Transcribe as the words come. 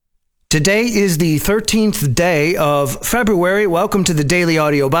Today is the 13th day of February. Welcome to the Daily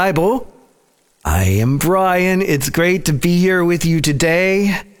Audio Bible. I am Brian. It's great to be here with you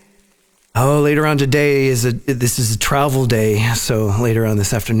today. Later on today this is a travel day, so later on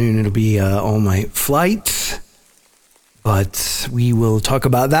this afternoon it'll be on my flight. But we will talk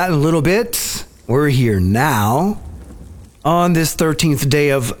about that in a little bit. We're here now on this 13th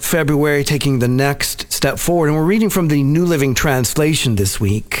day of February, taking the next step forward, and we're reading from the New Living Translation this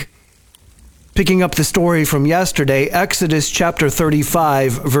week. Picking up the story from yesterday, Exodus chapter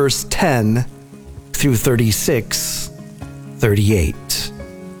 35, verse 10 through 36, 38.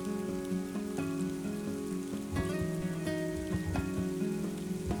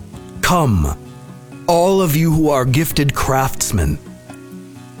 Come, all of you who are gifted craftsmen,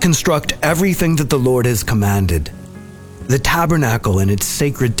 construct everything that the Lord has commanded. The tabernacle and its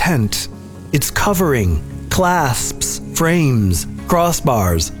sacred tent, its covering, clasps, frames,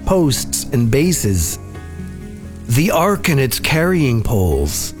 crossbars, posts, and bases, the ark and its carrying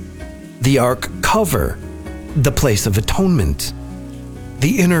poles, the ark cover, the place of atonement,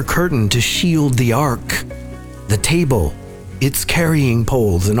 the inner curtain to shield the ark, the table, its carrying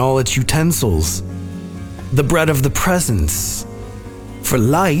poles and all its utensils, the bread of the presence, for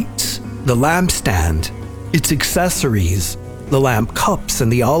light, the lampstand, its accessories, the lamp cups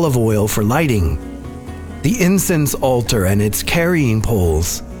and the olive oil for lighting, the incense altar and its carrying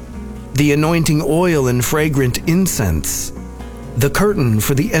poles, the anointing oil and fragrant incense, the curtain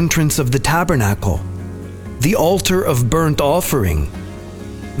for the entrance of the tabernacle, the altar of burnt offering,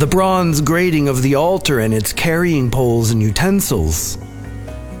 the bronze grating of the altar and its carrying poles and utensils,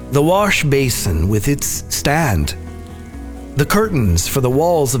 the wash basin with its stand, the curtains for the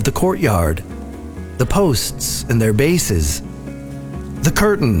walls of the courtyard, the posts and their bases, the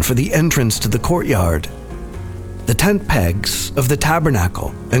curtain for the entrance to the courtyard, the tent pegs of the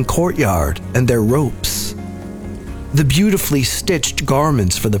tabernacle and courtyard and their ropes, the beautifully stitched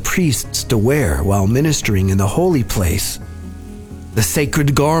garments for the priests to wear while ministering in the holy place, the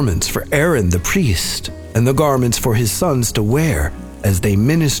sacred garments for Aaron the priest, and the garments for his sons to wear as they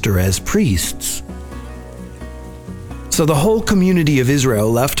minister as priests. So the whole community of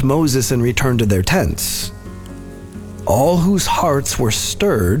Israel left Moses and returned to their tents. All whose hearts were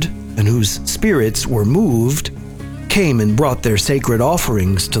stirred and whose spirits were moved came and brought their sacred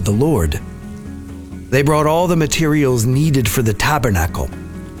offerings to the Lord. They brought all the materials needed for the tabernacle,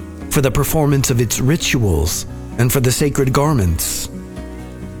 for the performance of its rituals, and for the sacred garments.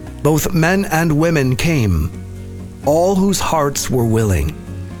 Both men and women came, all whose hearts were willing.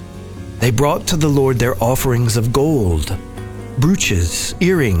 They brought to the Lord their offerings of gold, brooches,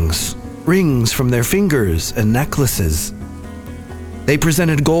 earrings, rings from their fingers, and necklaces. They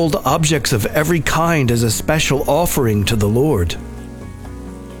presented gold objects of every kind as a special offering to the Lord.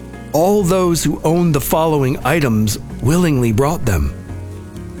 All those who owned the following items willingly brought them: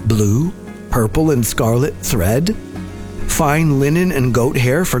 blue, purple, and scarlet thread, fine linen and goat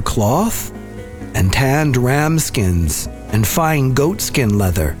hair for cloth, and tanned ram skins and fine goat skin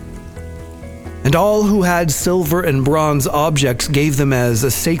leather. And all who had silver and bronze objects gave them as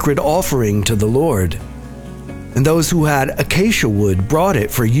a sacred offering to the Lord. And those who had acacia wood brought it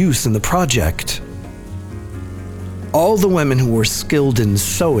for use in the project. All the women who were skilled in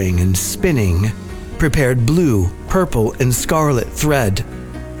sewing and spinning prepared blue, purple, and scarlet thread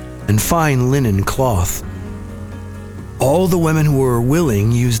and fine linen cloth. All the women who were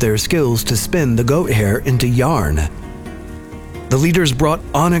willing used their skills to spin the goat hair into yarn. The leaders brought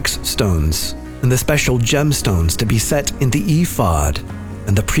onyx stones and the special gemstones to be set in the ephod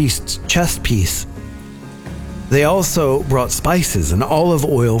and the priest's chest piece. They also brought spices and olive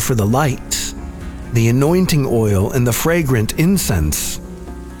oil for the light, the anointing oil and the fragrant incense.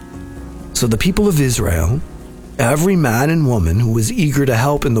 So the people of Israel, every man and woman who was eager to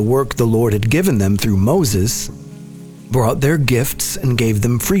help in the work the Lord had given them through Moses, brought their gifts and gave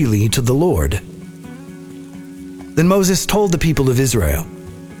them freely to the Lord. Then Moses told the people of Israel,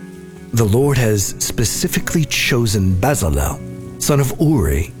 "The Lord has specifically chosen Bezalel, son of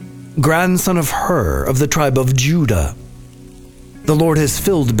Uri, grandson of Hur of the tribe of Judah. The Lord has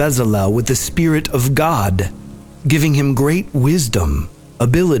filled Bezalel with the Spirit of God, giving him great wisdom,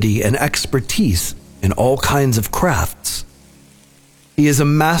 ability, and expertise in all kinds of crafts. He is a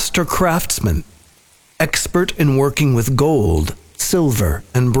master craftsman, expert in working with gold, silver,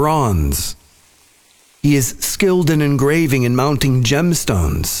 and bronze. He is skilled in engraving and mounting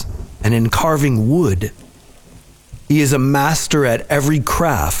gemstones, and in carving wood. He is a master at every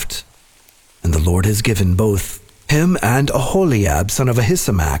craft, and the Lord has given both him and Aholiab, son of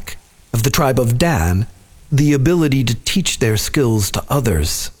Ahisamach, of the tribe of Dan, the ability to teach their skills to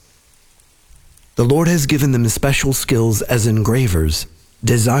others. The Lord has given them special skills as engravers,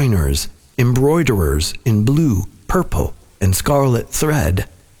 designers, embroiderers in blue, purple, and scarlet thread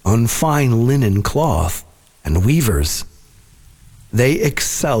on fine linen cloth, and weavers. They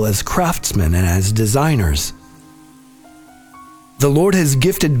excel as craftsmen and as designers. The Lord has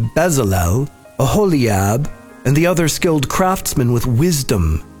gifted Bezalel, Aholiab, and the other skilled craftsmen with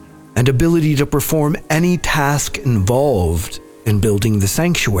wisdom and ability to perform any task involved in building the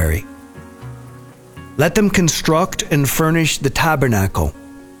sanctuary. Let them construct and furnish the tabernacle,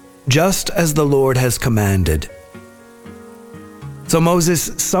 just as the Lord has commanded. So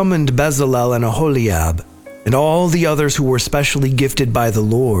Moses summoned Bezalel and Aholiab and all the others who were specially gifted by the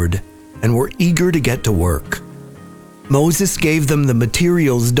Lord and were eager to get to work. Moses gave them the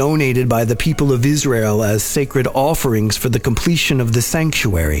materials donated by the people of Israel as sacred offerings for the completion of the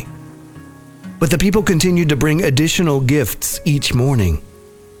sanctuary. But the people continued to bring additional gifts each morning.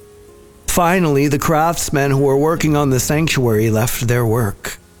 Finally, the craftsmen who were working on the sanctuary left their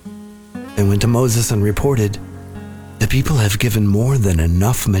work. They went to Moses and reported, "The people have given more than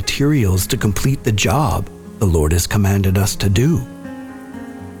enough materials to complete the job the Lord has commanded us to do."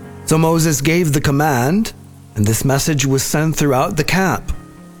 So Moses gave the command, and this message was sent throughout the camp.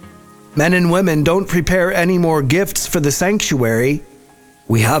 "Men and women, don't prepare any more gifts for the sanctuary.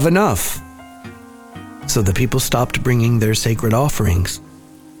 We have enough." So the people stopped bringing their sacred offerings.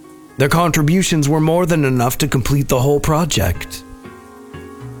 Their contributions were more than enough to complete the whole project.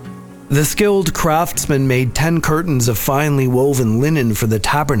 The skilled craftsmen made 10 curtains of finely woven linen for the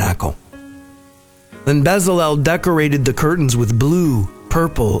tabernacle. Then Bezalel decorated the curtains with blue,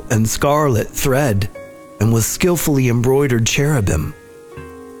 purple, and scarlet thread, and with skillfully embroidered cherubim.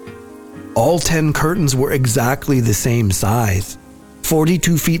 All 10 curtains were exactly the same size,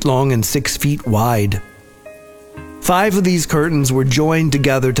 42 feet long and 6 feet wide. 5 of these curtains were joined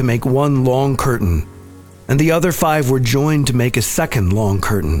together to make one long curtain, and the other 5 were joined to make a second long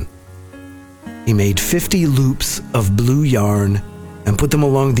curtain. He made 50 loops of blue yarn and put them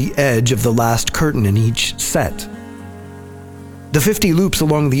along the edge of the last curtain in each set. The 50 loops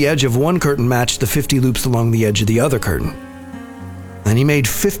along the edge of one curtain matched the 50 loops along the edge of the other curtain. Then he made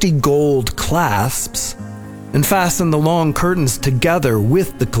 50 gold clasps and fastened the long curtains together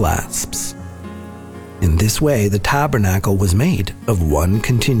with the clasps. In this way, the tabernacle was made of one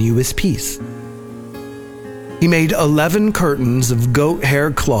continuous piece. He made 11 curtains of goat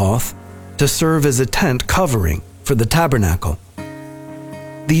hair cloth to serve as a tent covering for the tabernacle.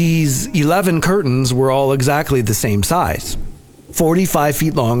 These 11 curtains were all exactly the same size, 45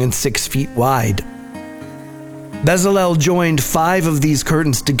 feet long and 6 feet wide. Bezalel joined 5 of these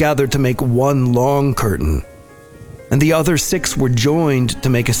curtains together to make one long curtain, and the other 6 were joined to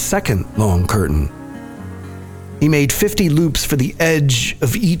make a second long curtain. He made 50 loops for the edge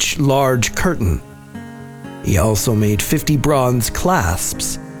of each large curtain. He also made 50 bronze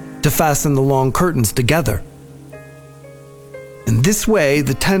clasps to fasten the long curtains together. In this way,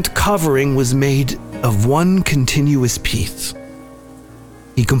 the tent covering was made of one continuous piece.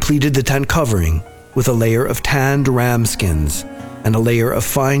 He completed the tent covering with a layer of tanned ram skins and a layer of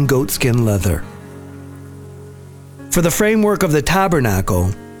fine goatskin leather. For the framework of the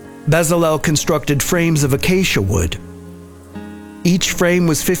tabernacle, Bezalel constructed frames of acacia wood. Each frame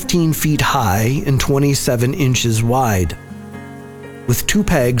was 15 feet high and 27 inches wide, with 2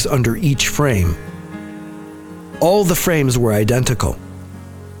 pegs under each frame. All the frames were identical.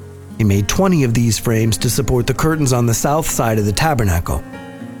 He made 20 of these frames to support the curtains on the south side of the tabernacle.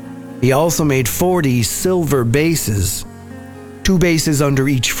 He also made 40 silver bases, 2 bases under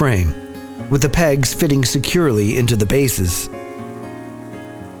each frame, with the pegs fitting securely into the bases.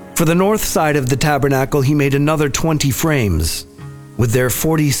 For the north side of the tabernacle, he made another 20 frames, with their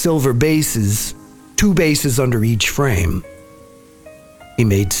 40 silver bases, 2 bases under each frame. He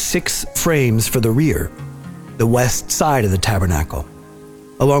made 6 frames for the rear, the west side of the tabernacle,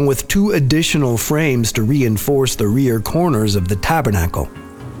 along with 2 additional frames to reinforce the rear corners of the tabernacle.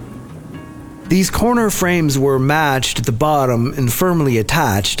 These corner frames were matched at the bottom and firmly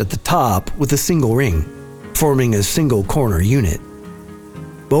attached at the top with a single ring, forming a single corner unit.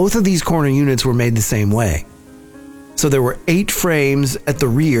 Both of these corner units were made the same way. So there were 8 frames at the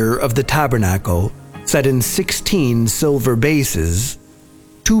rear of the tabernacle, set in 16 silver bases,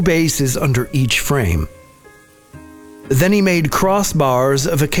 2 bases under each frame. Then he made crossbars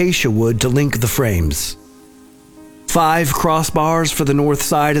of acacia wood to link the frames. 5 crossbars for the north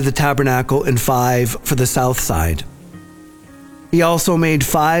side of the tabernacle and 5 for the south side. He also made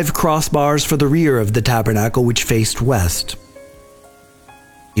 5 crossbars for the rear of the tabernacle, which faced west.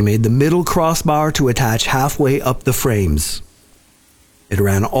 He made the middle crossbar to attach halfway up the frames. It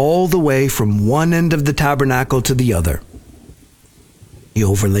ran all the way from one end of the tabernacle to the other. He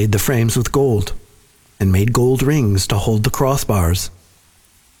overlaid the frames with gold and made gold rings to hold the crossbars.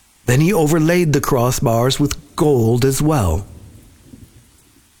 Then he overlaid the crossbars with gold as well.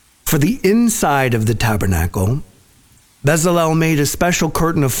 For the inside of the tabernacle, Bezalel made a special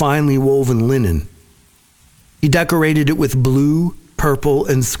curtain of finely woven linen. He decorated it with blue, purple,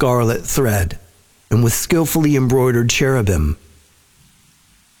 and scarlet thread, and with skillfully embroidered cherubim.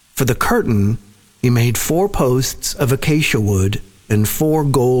 For the curtain, he made 4 posts of acacia wood and 4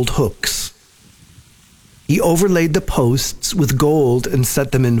 gold hooks. He overlaid the posts with gold and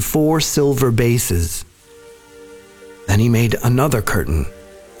set them in 4 silver bases. Then he made another curtain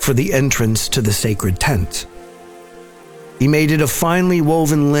for the entrance to the sacred tent. He made it of finely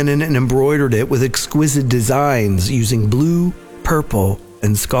woven linen and embroidered it with exquisite designs using blue, purple,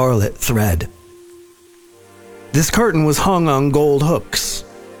 and scarlet thread. This curtain was hung on gold hooks,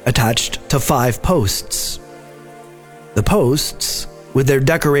 attached to 5 posts. The posts, with their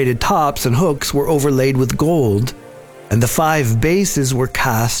decorated tops and hooks, were overlaid with gold, and the 5 bases were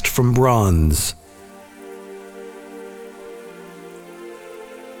cast from bronze.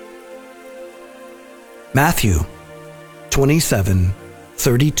 Matthew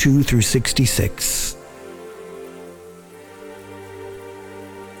 27:32 through 66.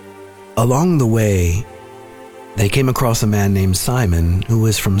 Along the way, they came across a man named Simon who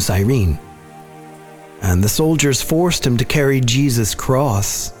was from Cyrene, and the soldiers forced him to carry Jesus'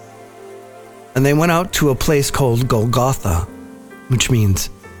 cross. And they went out to a place called Golgotha, which means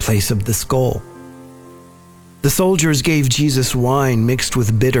place of the skull. The soldiers gave Jesus wine mixed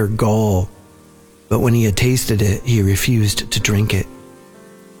with bitter gall, but when he had tasted it, he refused to drink it.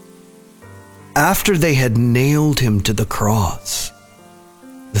 After they had nailed him to the cross,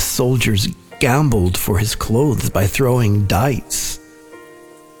 the soldiers gambled for his clothes by throwing dice.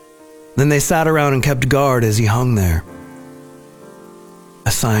 Then they sat around and kept guard as he hung there.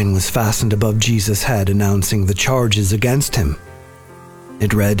 A sign was fastened above Jesus' head announcing the charges against him.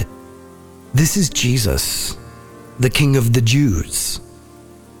 It read, "This is Jesus, the King of the Jews."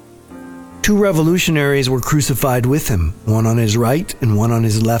 2 revolutionaries were crucified with him, one on his right and one on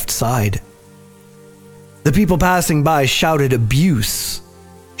his left side. The people passing by shouted abuse,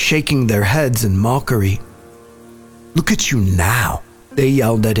 shaking their heads in mockery. "Look at you now," they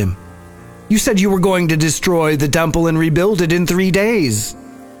yelled at him. "You said you were going to destroy the temple and rebuild it in 3 days.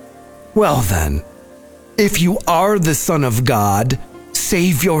 Well then, if you are the Son of God,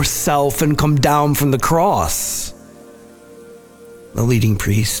 save yourself and come down from the cross." The leading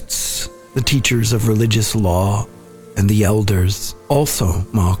priests, the teachers of religious law, and the elders also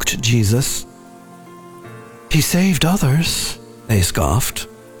mocked Jesus. "He saved others," they scoffed,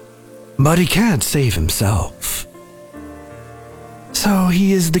 "but he can't save himself. So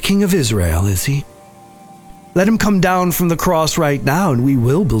he is the King of Israel, is he? Let him come down from the cross right now and we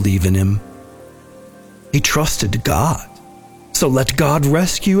will believe in him. He trusted God, so let God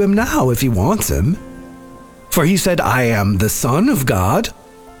rescue him now if he wants him. For he said, 'I am the Son of God.'"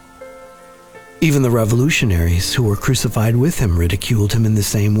 Even the revolutionaries who were crucified with him ridiculed him in the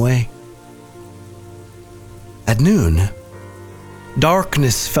same way. At noon,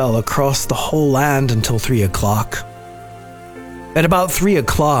 darkness fell across the whole land until 3 o'clock. At about 3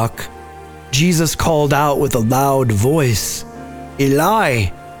 o'clock, Jesus called out with a loud voice, "Eli,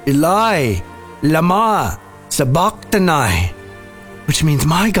 Eli, lama sabachthani," which means,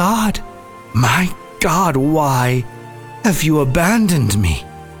 my God, why have you abandoned me?"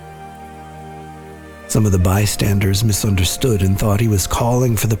 Some of the bystanders misunderstood and thought he was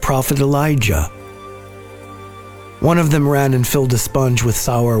calling for the prophet Elijah. One of them ran and filled a sponge with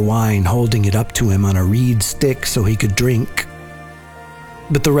sour wine, holding it up to him on a reed stick so he could drink.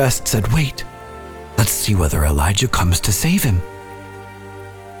 But the rest said, "Wait, let's see whether Elijah comes to save him."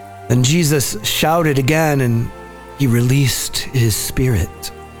 Then Jesus shouted again and he released his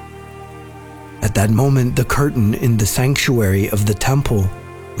spirit. At that moment, the curtain in the sanctuary of the temple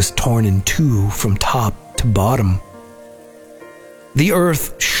was torn in 2 from top to bottom. The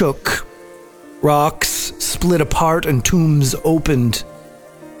earth shook, rocks split apart, and tombs opened.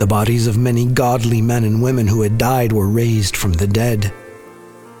 The bodies of many godly men and women who had died were raised from the dead.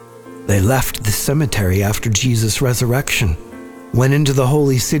 They left the cemetery after Jesus' resurrection, went into the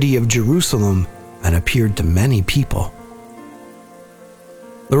holy city of Jerusalem, and appeared to many people.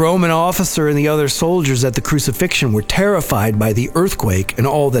 The Roman officer and the other soldiers at the crucifixion were terrified by the earthquake and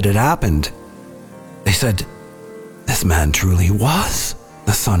all that had happened. They said, "This man truly was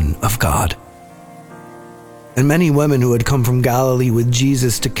the Son of God." And many women who had come from Galilee with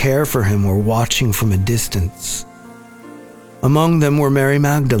Jesus to care for him were watching from a distance. Among them were Mary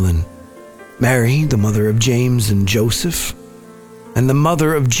Magdalene, Mary, the mother of James and Joseph, and the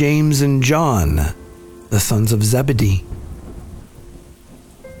mother of James and John, the sons of Zebedee.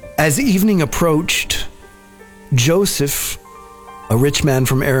 As evening approached, Joseph, a rich man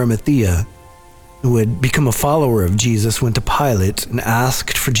from Arimathea, who had become a follower of Jesus, went to Pilate and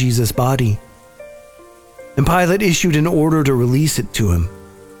asked for Jesus' body. And Pilate issued an order to release it to him.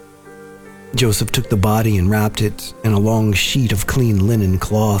 Joseph took the body and wrapped it in a long sheet of clean linen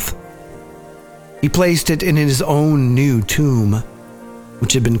cloth. He placed it in his own new tomb,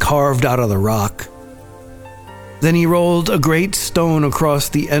 which had been carved out of the rock. Then he rolled a great stone across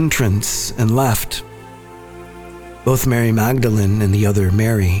the entrance and left. Both Mary Magdalene and the other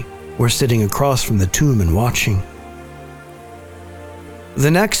Mary were sitting across from the tomb and watching.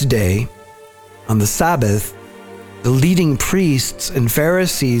 The next day, on the Sabbath, the leading priests and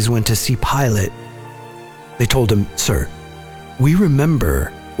Pharisees went to see Pilate. They told him, "Sir, we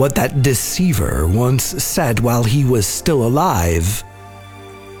remember what that deceiver once said while he was still alive.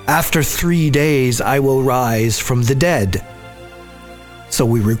 'After 3 days I will rise from the dead.' So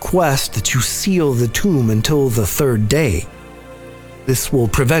we request that you seal the tomb until the 3rd day. This will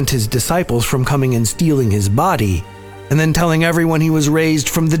prevent his disciples from coming and stealing his body, and then telling everyone he was raised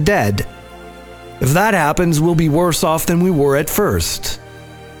from the dead. If that happens, we'll be worse off than we were at first."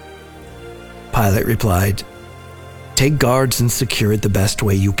 Pilate replied, "Take guards and secure it the best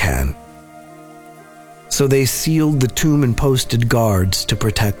way you can." So they sealed the tomb and posted guards to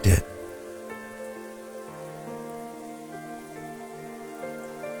protect it.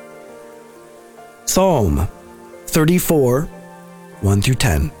 Psalm 34,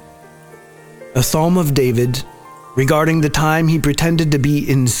 1-10. A psalm of David regarding the time he pretended to be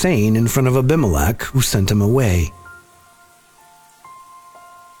insane in front of Abimelech, who sent him away.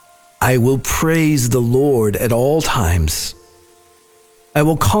 I will praise the Lord at all times. I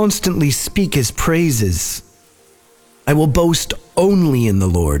will constantly speak his praises. I will boast only in the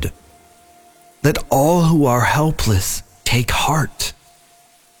Lord. Let all who are helpless take heart.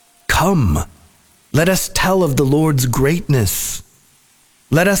 Come, let us tell of the Lord's greatness.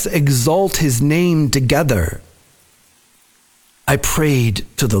 Let us exalt his name together. I prayed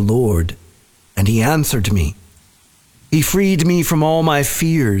to the Lord, and he answered me. He freed me from all my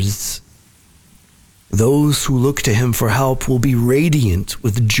fears. Those who look to him for help will be radiant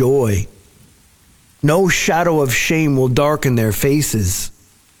with joy. No shadow of shame will darken their faces.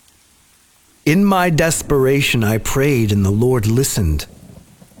 In my desperation I prayed, and the Lord listened.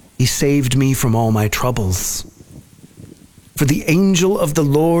 He saved me from all my troubles. For the angel of the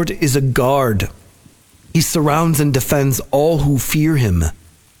Lord is a guard. He surrounds and defends all who fear him.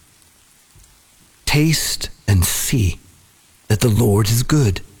 Taste and see that the Lord is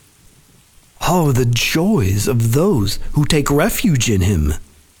good. Oh, the joys of those who take refuge in him.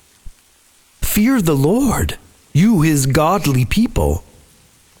 Fear the Lord, you his godly people.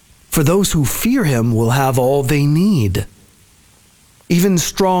 For those who fear him will have all they need. Even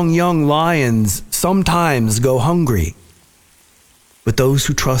strong young lions sometimes go hungry, but those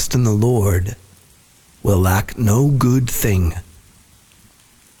who trust in the Lord will lack no good thing.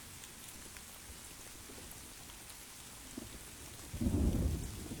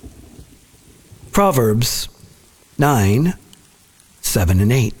 Proverbs 9, 7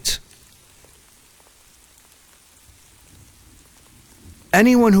 and 8.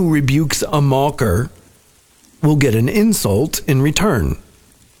 Anyone who rebukes a mocker will get an insult in return.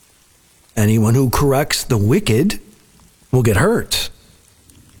 Anyone who corrects the wicked will get hurt.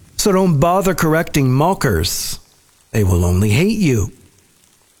 So don't bother correcting mockers. They will only hate you.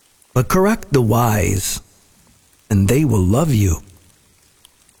 But correct the wise, and they will love you.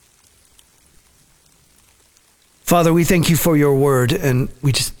 Father, we thank you for your word, and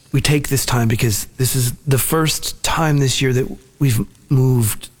we take this time because this is the first time this year that we've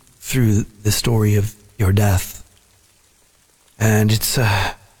moved through the story of your death. And it's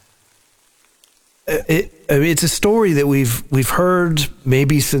a story that we've heard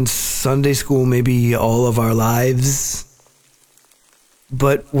maybe since Sunday school, maybe all of our lives.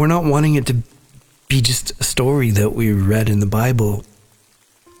 But we're not wanting it to be just a story that we read in the Bible.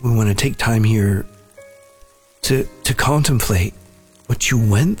 We want to take time here to contemplate what you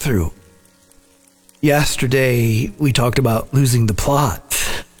went through. Yesterday, we talked about losing the plot.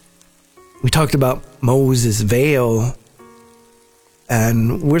 We talked about Moses' veil.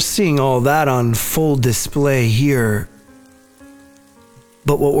 And we're seeing all that on full display here.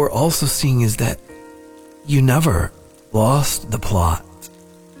 But what we're also seeing is that you never lost the plot.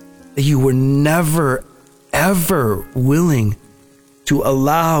 That you were never, ever willing to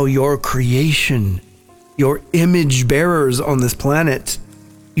allow your creation, your image bearers on this planet.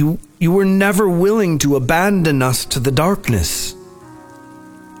 You were never willing to abandon us to the darkness.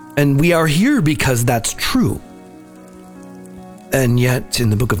 And we are here because that's true. And yet,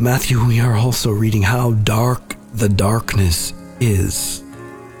 in the book of Matthew, we are also reading how dark the darkness is.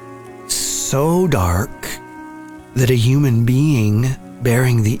 So dark that a human being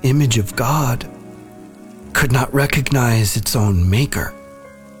bearing the image of God could not recognize its own maker.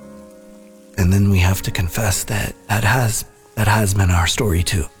 And then we have to confess that that has been our story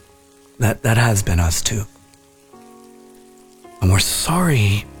too. That has been us too. And we're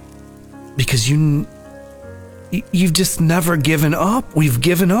sorry because you've just never given up. We've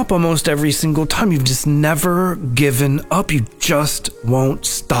given up almost every single time. You've just never given up. You just won't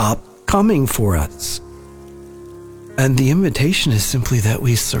stop coming for us. And the invitation is simply that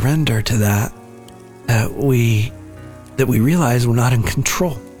we surrender to that we realize we're not in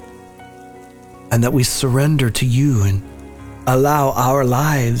control. And that we surrender to you and allow our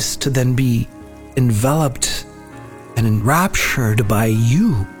lives to then be enveloped and enraptured by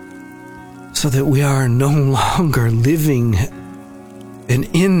you, so that we are no longer living an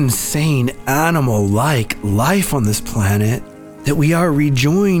insane animal-like life on this planet, that we are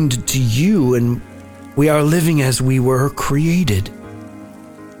rejoined to you and we are living as we were created.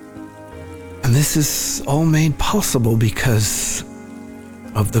 And this is all made possible because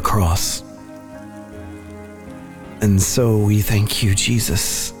of the cross. And so we thank you,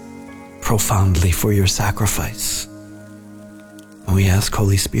 Jesus, profoundly for your sacrifice. And we ask,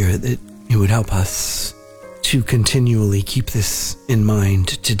 Holy Spirit, that you would help us to continually keep this in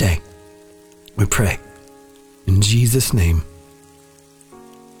mind today. We pray in Jesus' name.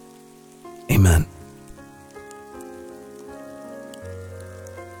 Amen.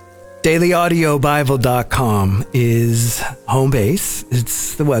 DailyAudioBible.com is home base.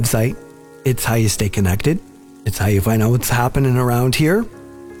 It's the website. It's how you stay connected. It's how you find out what's happening around here.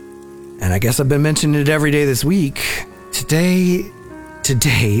 And I guess I've been mentioning it every day this week. Today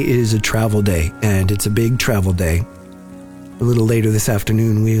is a travel day, and it's a big travel day. A little later this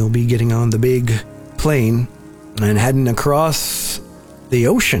afternoon, we'll be getting on the big plane and heading across the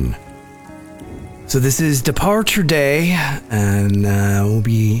ocean. So this is departure day, and we'll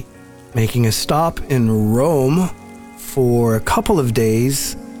be making a stop in Rome for a couple of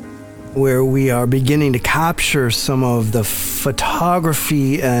days, where we are beginning to capture some of the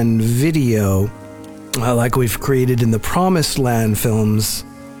photography and video like we've created in the Promised Land films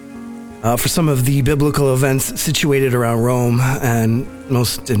for some of the biblical events situated around Rome, and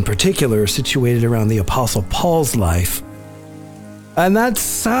most in particular situated around the Apostle Paul's life. And that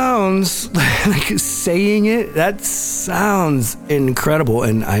sounds like saying it, that sounds incredible,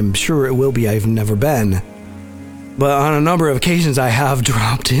 and I'm sure it will be. I've never been. But on a number of occasions, I have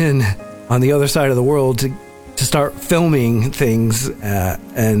dropped in on the other side of the world to start filming things,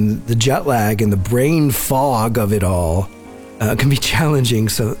 and the jet lag and the brain fog of it all can be challenging.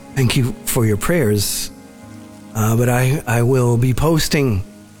 So thank you for your prayers. But I will be posting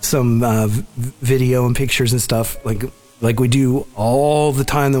some video and pictures and stuff like we do all the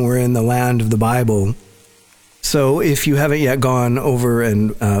time that we're in the land of the Bible. So if you haven't yet gone over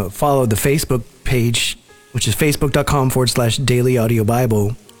and followed the Facebook page, which is facebook.com/Daily Audio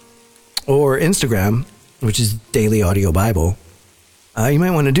Bible, or Instagram, which is Daily Audio Bible, you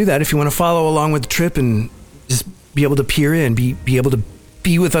might want to do that if you want to follow along with the trip and just be able to peer in, be able to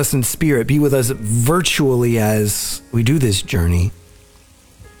be with us in spirit, be with us virtually as we do this journey.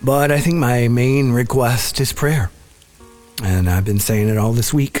 But I think my main request is prayer. And I've been saying it all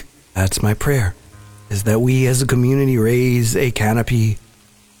this week. That's my prayer, is that we as a community raise a canopy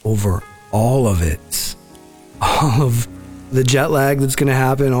over all of it. All of the jet lag that's going to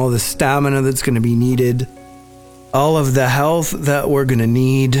happen, all the stamina that's going to be needed, all of the health that we're going to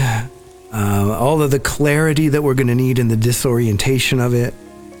need, all of the clarity that we're going to need in the disorientation of it,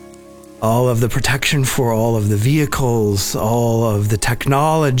 all of the protection for all of the vehicles, all of the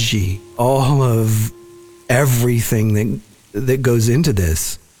technology, all of everything that goes into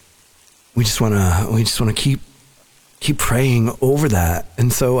this. We just want to keep praying over that.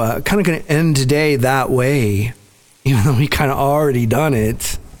 And so kind of going to end today that way, even though we kind of already done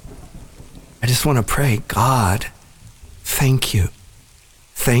it. I just want to pray, God, thank you.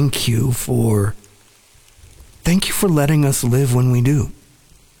 Thank you for letting us live when we do.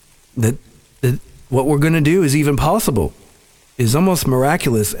 That what we're going to do is even possible, is almost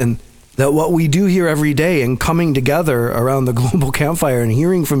miraculous. And that what we do here every day and coming together around the global campfire and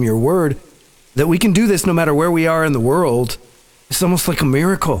hearing from your word, that we can do this no matter where we are in the world, it's almost like a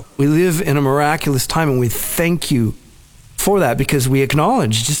miracle. We live in a miraculous time, and we thank you for that, because we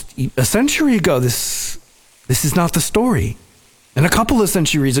acknowledge just a century ago this This is not the story. And a couple of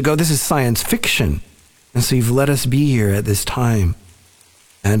centuries ago, this is science fiction. And so you've let us be here at this time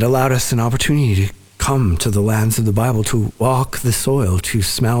and allowed us an opportunity to come to the lands of the Bible, to walk the soil, to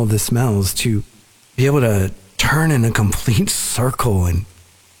smell the smells, to be able to turn in a complete circle and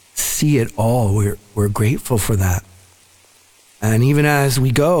see it all. We're grateful for that. And even as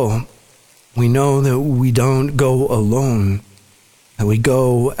we go, we know that we don't go alone, that we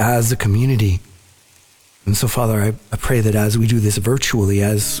go as a community. And so, Father, I pray that as we do this virtually,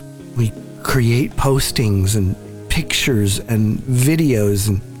 as we create postings and pictures and videos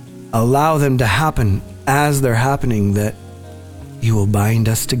and allow them to happen as they're happening, that you will bind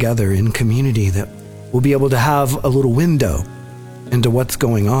us together in community, that we'll be able to have a little window into what's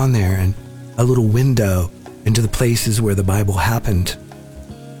going on there and a little window into the places where the Bible happened.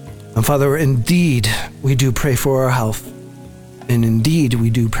 And Father, indeed, we do pray for our health. And indeed, we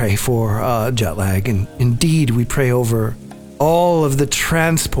do pray for jet lag. And indeed, we pray over all of the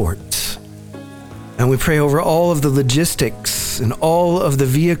transport. And we pray over all of the logistics and all of the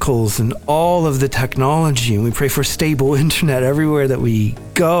vehicles and all of the technology. And we pray for stable internet everywhere that we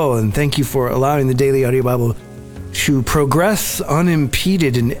go. And thank you for allowing the Daily Audio Bible to progress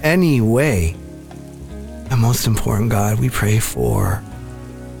unimpeded in any way. And most important, God, we pray for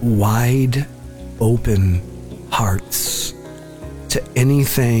wide open hearts to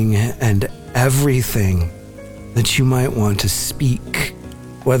anything and everything that you might want to speak,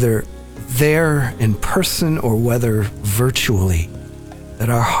 whether there in person or whether virtually, that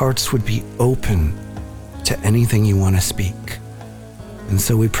our hearts would be open to anything you want to speak. And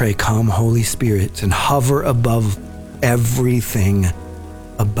so we pray, come Holy Spirit and hover above everything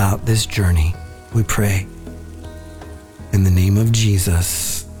about this journey. We pray in the name of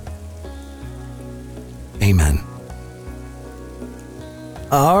Jesus. Amen.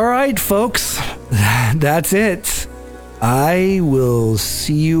 All right, folks, that's it. I will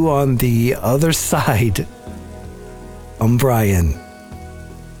see you on the other side. I'm Brian.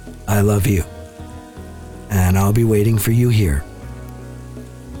 I love you. And I'll be waiting for you here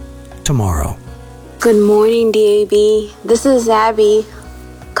tomorrow. Good morning, DAB. This is Abby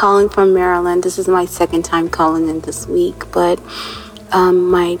calling from Maryland. This is my second time calling in this week, but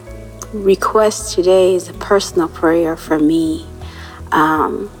my request today is a personal prayer for me.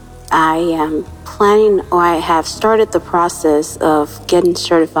 I am planning, or I have started the process of getting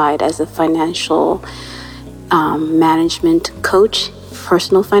certified as a financial management coach,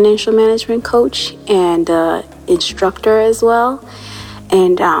 personal financial management coach, and instructor as well.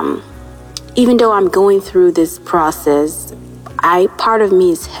 And even though I'm going through this process, part of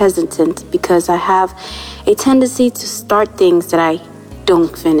me is hesitant because I have a tendency to start things that I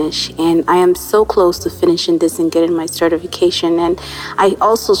don't finish, and I am so close to finishing this and getting my certification. And I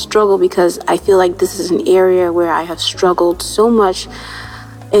also struggle because I feel like this is an area where I have struggled so much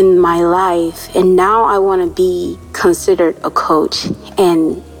in my life, and now I want to be considered a coach.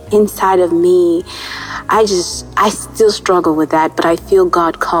 And inside of me, I still struggle with that, but I feel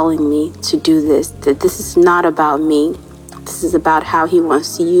God calling me to do this, that this is not about me. This is about how he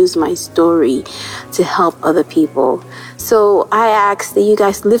wants to use my story to help other people. So I ask that you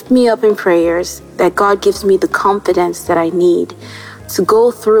guys lift me up in prayers, that God gives me the confidence that I need to go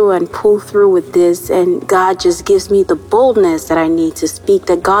through and pull through with this. And God just gives me the boldness that I need to speak,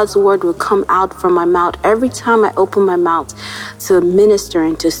 that God's word will come out from my mouth every time I open my mouth to minister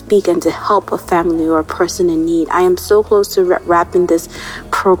and to speak and to help a family or a person in need. I am so close to wrapping this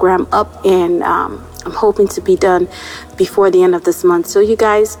program up, and I'm hoping to be done before the end of this month. So you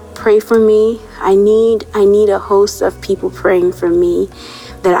guys pray for me. I need a host of people praying for me,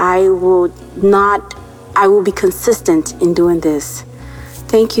 that I will be consistent in doing this.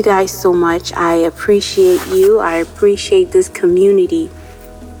 Thank you guys so much. I appreciate you. I appreciate this community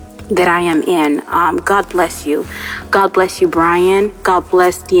that I am in. God bless you. God bless you, Brian. God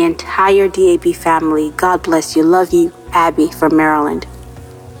bless the entire DAB family. God bless you. Love you, Abby from Maryland.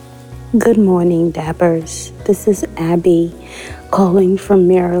 Good morning, Dabbers. This is Abby calling from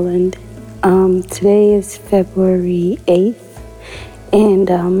Maryland. Today is February 8th,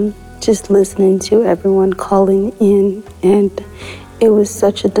 and just listening to everyone calling in, and it was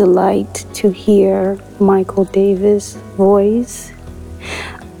such a delight to hear Michael Davis' voice.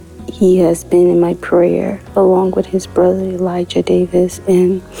 He has been in my prayer along with his brother Elijah Davis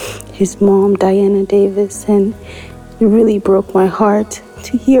and his mom Diana Davis, and it really broke my heart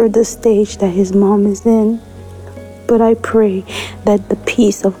to hear the stage that his mom is in. But I pray that the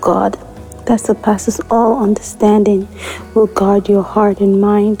peace of God that surpasses all understanding will guard your heart and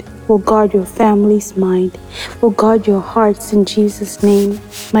mind, will guard your family's mind, will guard your hearts in Jesus' name.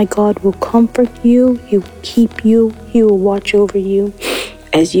 My God will comfort you, He will keep you, He will watch over you.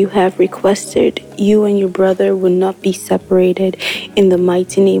 As you have requested, you and your brother will not be separated in the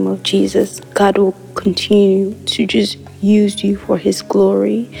mighty name of Jesus. God will continue to just use you for His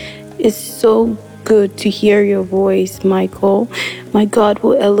glory. It's so good to hear your voice, Michael. My God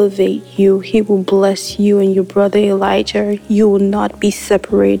will elevate you. He will bless you and your brother Elijah. You will not be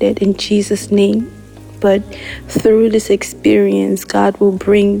separated in Jesus' name. But through this experience, God will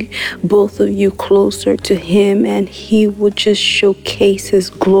bring both of you closer to Him, and He will just showcase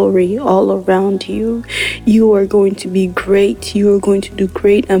His glory all around you. You are going to be great. You are going to do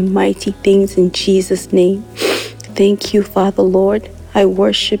great and mighty things in Jesus' name. Thank you, Father Lord. I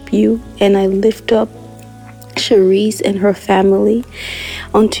worship you and I lift up Cherise and her family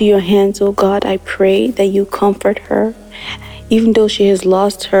unto your hands, oh God. I pray that you comfort her. Even though she has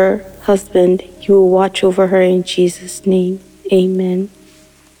lost her husband, you will watch over her in Jesus' name. Amen.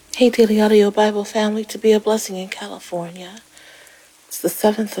 Hey, Daily Audio Bible family, to be a blessing in California. It's the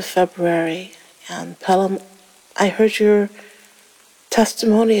 7th of February, and Pelham, I heard your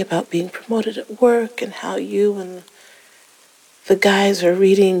testimony about being promoted at work and how you and the guys are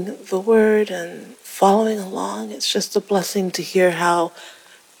reading the Word and following along. It's just a blessing to hear how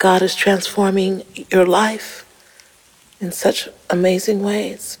God is transforming your life in such amazing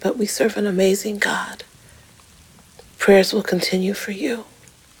ways. But we serve an amazing God. Prayers will continue for you.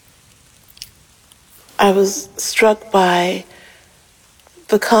 I was struck by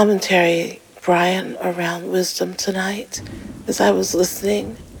the commentary, Brian, around wisdom tonight as I was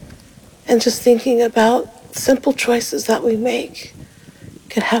listening and just thinking about simple choices that we make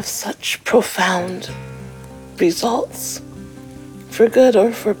can have such profound results for good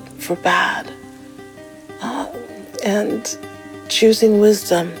or for bad. And choosing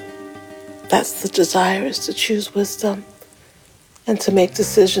wisdom, that's the desire, is to choose wisdom and to make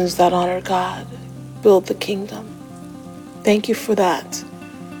decisions that honor God, build the kingdom. Thank you for that.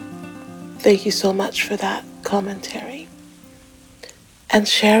 Thank you so much for that commentary. And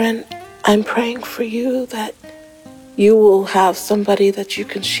Sharon, I'm praying for you that you will have somebody that you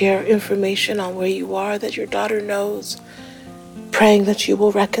can share information on where you are, that your daughter knows, praying that you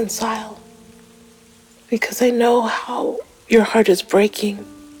will reconcile. Because I know how your heart is breaking,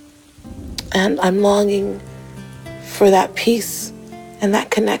 and I'm longing for that peace and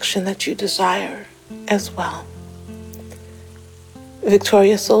that connection that you desire as well.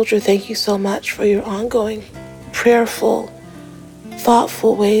 Victoria Soldier, thank you so much for your ongoing, prayerful,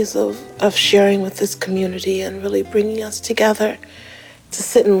 thoughtful ways of sharing with this community and really bringing us together to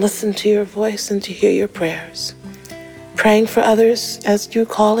sit and listen to your voice and to hear your prayers. Praying for others as you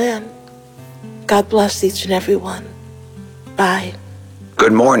call in. God bless each and every one. Bye.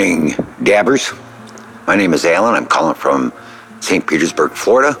 Good morning, Dabbers. My name is Alan. I'm calling from St. Petersburg,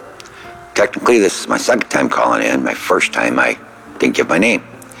 Florida. Technically, this is my second time calling in. My first time, I didn't give my name.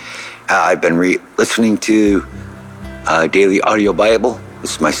 I've been listening to Daily Audio Bible.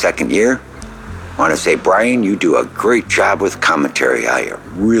 This is my second year. I want to say, Brian, you do a great job with commentary. I am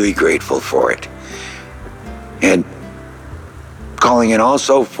really grateful for it. And calling in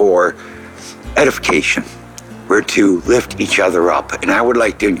also for edification. We're to lift each other up. And I would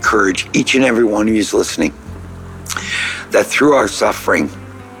like to encourage each and every one of you listening that through our suffering,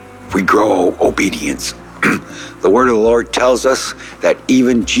 we grow obedience. The word of the Lord tells us that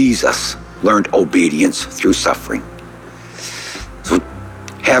even Jesus learned obedience through suffering. So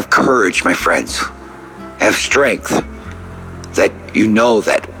have courage, my friends. Have strength that you know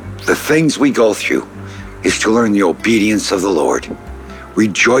that the things we go through is to learn the obedience of the Lord.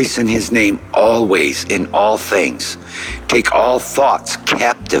 Rejoice in His name always, in all things. Take all thoughts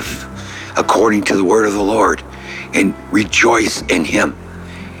captive according to the word of the Lord, and rejoice in Him.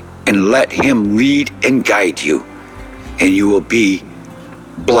 And let Him lead and guide you, and you will be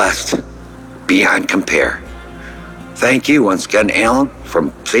blessed beyond compare. Thank you once again, Alan,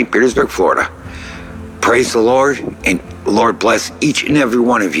 from St. Petersburg, Florida. Praise the Lord, and the Lord bless each and every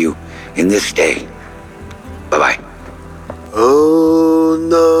one of you in this day. Bye-bye. Oh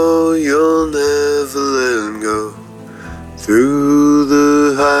no, you'll never let him go. Through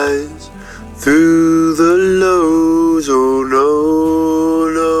the highs, through the lows. Oh no,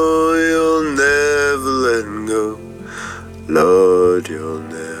 no, you'll never let him go. Lord, you'll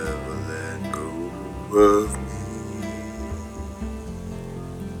never let go of me.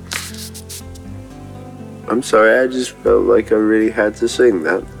 I'm sorry, I just felt like I really had to sing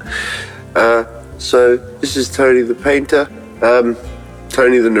that. So this is Tony the Painter.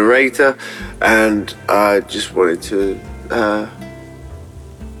 Tony the narrator, and I just wanted to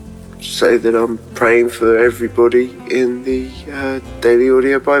say that I'm praying for everybody in the Daily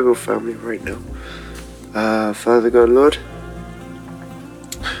Audio Bible family right now. Father God, Lord,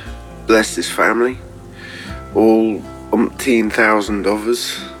 bless this family, all umpteen thousand of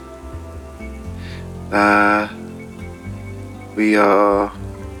us. We are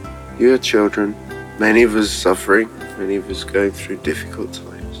your children, many of us suffering, many of us going through difficult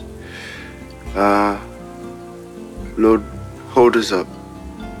times. Lord, hold us up,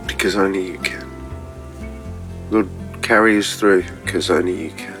 because only you can. Lord, carry us through, because only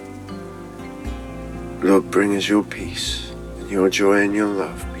you can. Lord, bring us your peace and your joy and your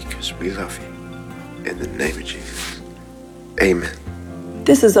love, because we love you. In the name of Jesus. Amen.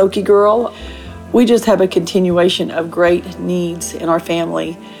 This is Okie Girl. We just have a continuation of great needs in our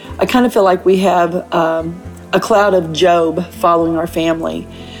family. I kind of feel like we have a cloud of Job following our family.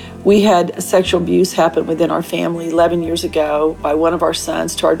 We had sexual abuse happen within our family 11 years ago by one of our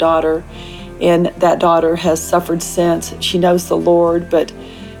sons to our daughter, and that daughter has suffered since. She knows the Lord, but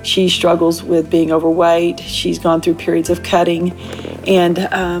she struggles with being overweight. She's gone through periods of cutting, and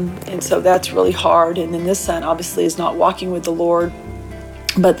so that's really hard. And then this son obviously is not walking with the Lord,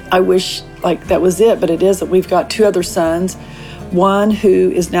 but I wish like that was it, but it isn't. We've got two other sons, one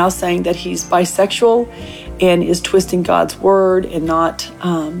who is now saying that he's bisexual and is twisting God's word and not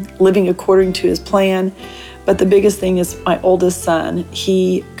living according to his plan. But the biggest thing is my oldest son.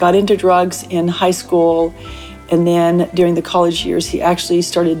 He got into drugs in high school, and then during the college years, he actually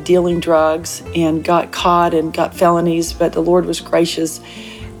started dealing drugs and got caught and got felonies, but the Lord was gracious,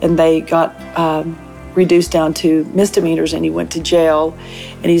 and they got reduced down to misdemeanors, and he went to jail,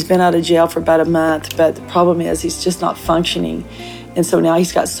 and he's been out of jail for about a month. But the problem is he's just not functioning, and so now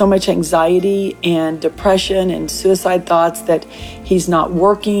he's got so much anxiety and depression and suicide thoughts that he's not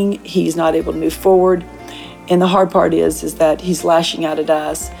working, he's not able to move forward. And the hard part is that he's lashing out at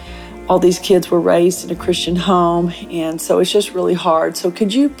us. All these kids were raised in a Christian home, and so it's just really hard. So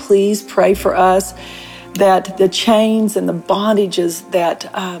could you please pray for us that the chains and the bondages that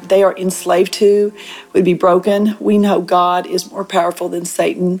they are enslaved to would be broken? We know God is more powerful than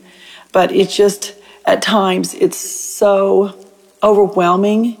Satan, but it's just, at times, it's so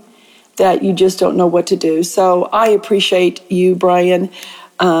overwhelming that you just don't know what to do. So I appreciate you, Brian,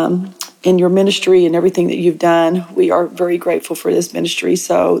 in your ministry and everything that you've done. We are very grateful for this ministry,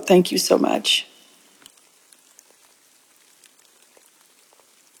 so thank you so much.